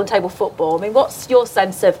fuzzball and table football. I mean, what's your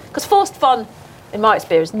sense of... Because forced fun, in my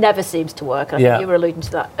experience, never seems to work. And I think you were alluding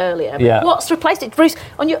to that earlier. But what's replaced it? Bruce,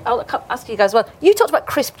 I'll ask you guys as well. You talked about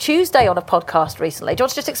Crisp Tuesday on a podcast recently. Do you want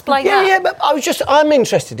to just explain that? Yeah, but I'm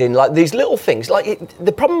interested in, like, these little things. Like,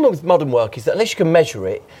 the problem with modern work is that unless you can measure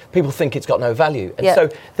it, people think it's got no value. And so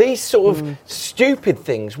these sort of stupid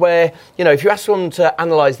things where, if you ask someone to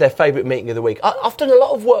analyse their favourite meeting of the week, often a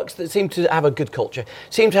lot of works that seem to have a good culture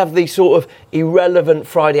seem to have these sort of irrelevant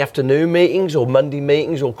Friday afternoon meetings or Monday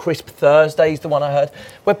meetings or Crisp Thursdays, the one I heard,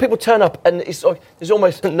 where people turn up and it's like there's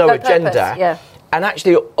almost no agenda. Purpose, And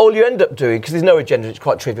actually, all you end up doing, because there's no agenda, it's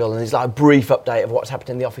quite trivial, and there's like a brief update of what's happened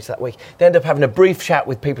in the office that week. They end up having a brief chat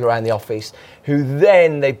with people around the office, who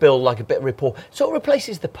then they build like a bit of rapport. Sort of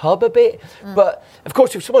replaces the pub a bit. But, of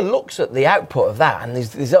course, if someone looks at the output of that, and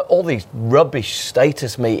there's all these rubbish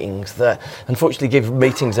status meetings that unfortunately give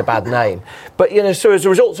meetings a bad name. But, so as a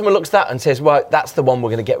result, someone looks at that and says, well, that's the one we're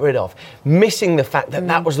going to get rid of. Missing the fact that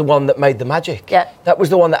that was the one that made the magic. Yeah. That was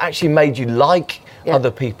the one that actually made you like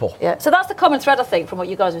other people. Yeah, so that's the common thread, I think, from what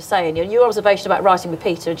you guys were saying. Your observation about writing with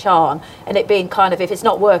Peter and Sian, and it being kind of, if it's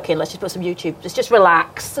not working, let's just put some YouTube. Let's just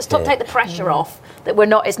relax. Let's take the pressure off that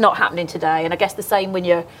it's not happening today. And I guess the same when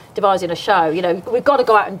you're devising a show. We've got to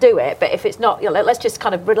go out and do it, but if it's not, let's just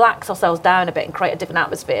kind of relax ourselves down a bit and create a different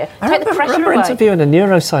atmosphere. I remember interviewing a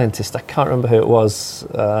neuroscientist. I can't remember who it was.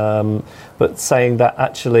 But saying that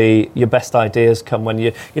actually your best ideas come when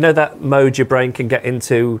you that mode your brain can get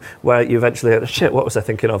into where you eventually, shit, what was I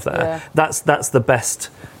thinking of there? Yeah. That's the best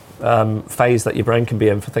phase that your brain can be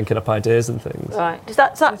in for thinking up ideas and things. Right. Is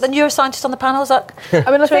that the neuroscientist on the panel? Is that?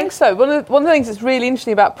 I mean, I think so. One of the things that's really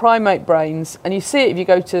interesting about primate brains, and you see it if you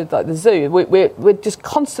go to like the zoo, we're just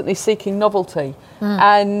constantly seeking novelty.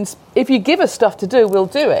 And if you give us stuff to do, we'll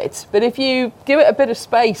do it. But if you give it a bit of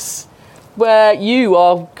space where you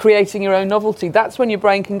are creating your own novelty, that's when your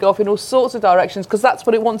brain can go off in all sorts of directions, because that's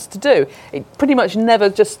what it wants to do. It pretty much never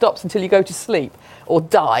just stops until you go to sleep or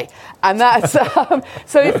die. And that's so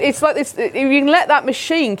it's like this. If you can let that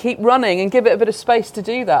machine keep running and give it a bit of space to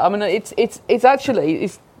do that, I mean, it's actually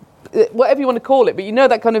whatever you want to call it, but you know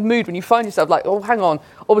that kind of mood when you find yourself like, oh, hang on,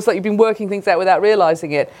 almost like you've been working things out without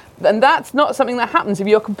realising it. And that's not something that happens if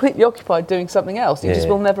you're completely occupied doing something else. It just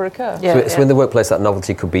will never occur. So in the workplace, that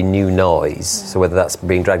novelty could be new noise. So whether that's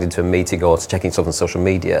being dragged into a meeting or checking stuff on social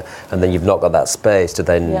media, and then you've not got that space to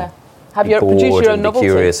then have be bored produce your own and novelty.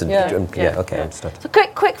 be curious. And, understood. So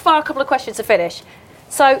quick fire, a couple of questions to finish.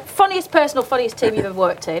 So funniest person or funniest team you've ever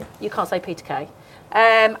worked in? You can't say Peter Kay.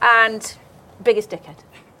 And biggest dickhead.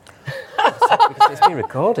 Because it's been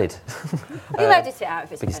recorded. You edit it out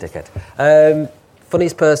if it's biggest dickhead.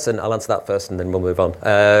 Funniest person, I'll answer that first and then we'll move on.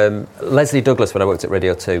 Leslie Douglas, when I worked at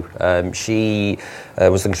Radio 2, she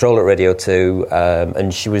was the controller at Radio 2,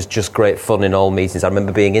 and she was just great fun in all meetings. I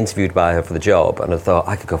remember being interviewed by her for the job, and I thought,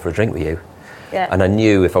 I could go for a drink with you. Yeah. And I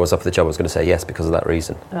knew if I was offered the job, I was going to say yes because of that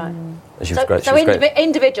reason. Right. And she was great. So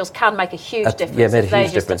individuals can make a huge difference. Yeah, made a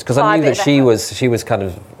huge difference, because I knew that she was kind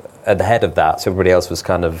of at the head of that, so everybody else was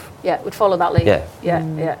kind of... Yeah, would follow that lead.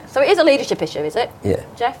 Yeah. So it is a leadership issue, is it? Yeah.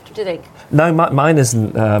 Jeff, what do you think? No, mine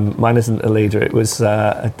isn't a leader. It was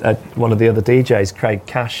one of the other DJs, Craig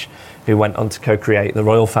Cash, who went on to co-create The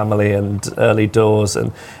Royal Family and Early Doors,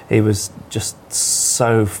 and he was just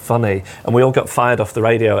so funny. And we all got fired off the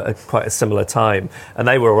radio at quite a similar time, and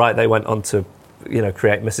they were all right. They went on to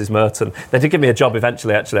create Mrs. Merton. They did give me a job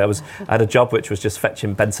eventually, actually. I had a job which was just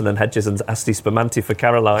fetching Benson and Hedges and Asti Spermanti for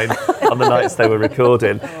Caroline on the nights they were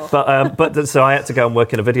recording. But so I had to go and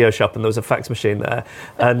work in a video shop, and there was a fax machine there.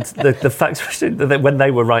 And the fax machine, when they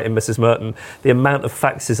were writing Mrs. Merton, the amount of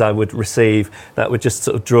faxes I would receive that were just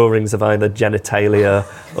sort of drawings of either genitalia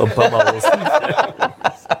or bumholes.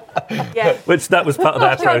 Yeah. Which that was part of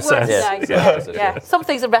their process. Yeah. Some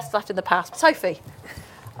things are best left in the past. Sophie?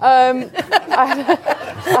 I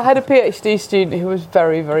had a PhD student who was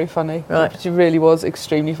very, very funny. Right. She really was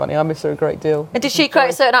extremely funny. I miss her a great deal. And did she create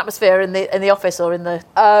a certain atmosphere in the office or in the...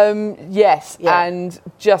 Yes, and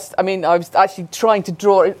I was actually trying to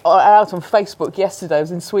draw it out on Facebook yesterday. I was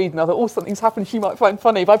in Sweden. I thought, something's happened she might find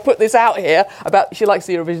funny. If I put this out here about... She likes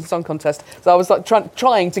the Eurovision Song Contest. So I was like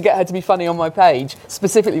trying to get her to be funny on my page,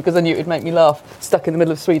 specifically because I knew it would make me laugh, stuck in the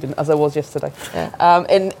middle of Sweden, as I was yesterday. Yeah.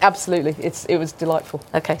 And absolutely, it was delightful.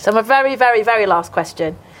 Okay, so my very, very, very last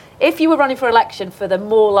question. If you were running for election for the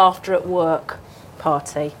More Laughter at Work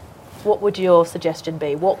party, what would your suggestion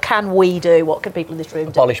be? What can we do? What can people in this room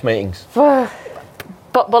do? Abolish meetings.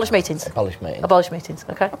 Abolish meetings? Abolish meetings. Abolish meetings,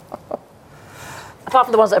 okay. Apart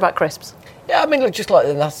from the ones that are about crisps. Yeah, I mean, look, just like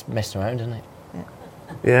that's messing around, isn't it?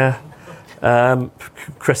 Yeah.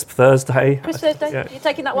 Crisp Thursday. Crisp Thursday? Yeah. You're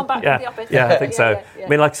taking that one back from the office? Yeah, I think so. Yeah. I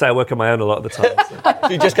mean, like I say, I work on my own a lot of the time. So.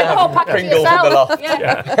 You're just going to have Pringles in the loft.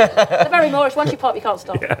 Yeah. They're very Moorish. Once you pop, you can't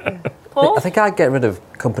stop. Yeah. Paul? I think I'd get rid of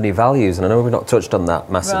company values, and I know we've not touched on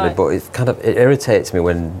that massively, Right. but it irritates me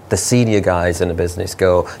when the senior guys in a business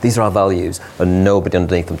go, these are our values, and nobody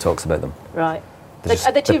underneath them talks about them. Right. They're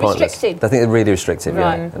Are they too pointless. restrictive? I think they're really restrictive,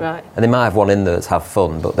 Right, yeah. right. And they might have one in there that's have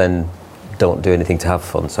fun, but then don't do anything to have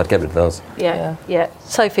fun, so I'd get rid of those. Yeah.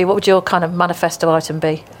 Sophie, what would your kind of manifesto item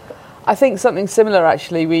be? I think something similar,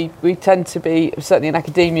 actually. We tend to be, certainly in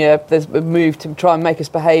academia, there's a move to try and make us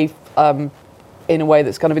behave in a way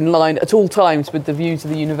that's kind of in line at all times with the views of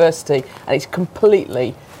the university, and it's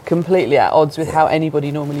completely at odds with how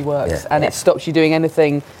anybody normally works, and it stops you doing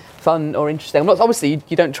anything fun or interesting. Obviously,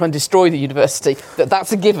 you don't try and destroy the university.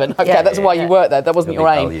 That's a given. Okay, that's why you work there. That wasn't your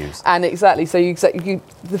aim. Values. And exactly, so you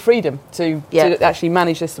the freedom to actually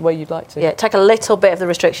manage this the way you'd like to. Yeah, take a little bit of the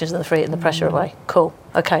restrictions and the pressure away. Cool.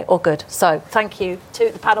 Okay, all good. So, thank you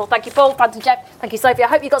to the panel. Thank you, Paul, Francis, Jeff. Thank you, Sophie. I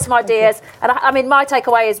hope you got some ideas. And I mean, my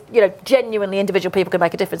takeaway is, genuinely individual people can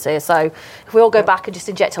make a difference here. So, if we all go back and just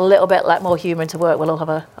inject a little bit, let more humour into work, we'll all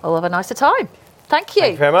have a nicer time. Thank you.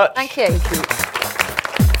 Thank you very much. Thank you.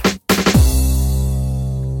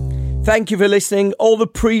 Thank you for listening. All the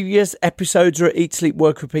previous episodes are at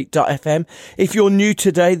eatsleepworkrepeat.fm. If you're new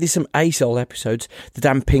today, there's some ace-old episodes. The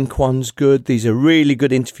Dan Pink one's good. There's a really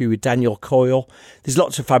good interview with Daniel Coyle. There's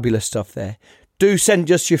lots of fabulous stuff there. Do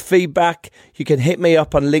send us your feedback. You can hit me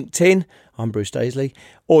up on LinkedIn. I'm Bruce Daisley.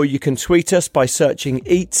 Or you can tweet us by searching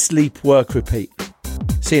Eat, Sleep, Work, Repeat.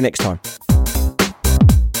 See See you next time.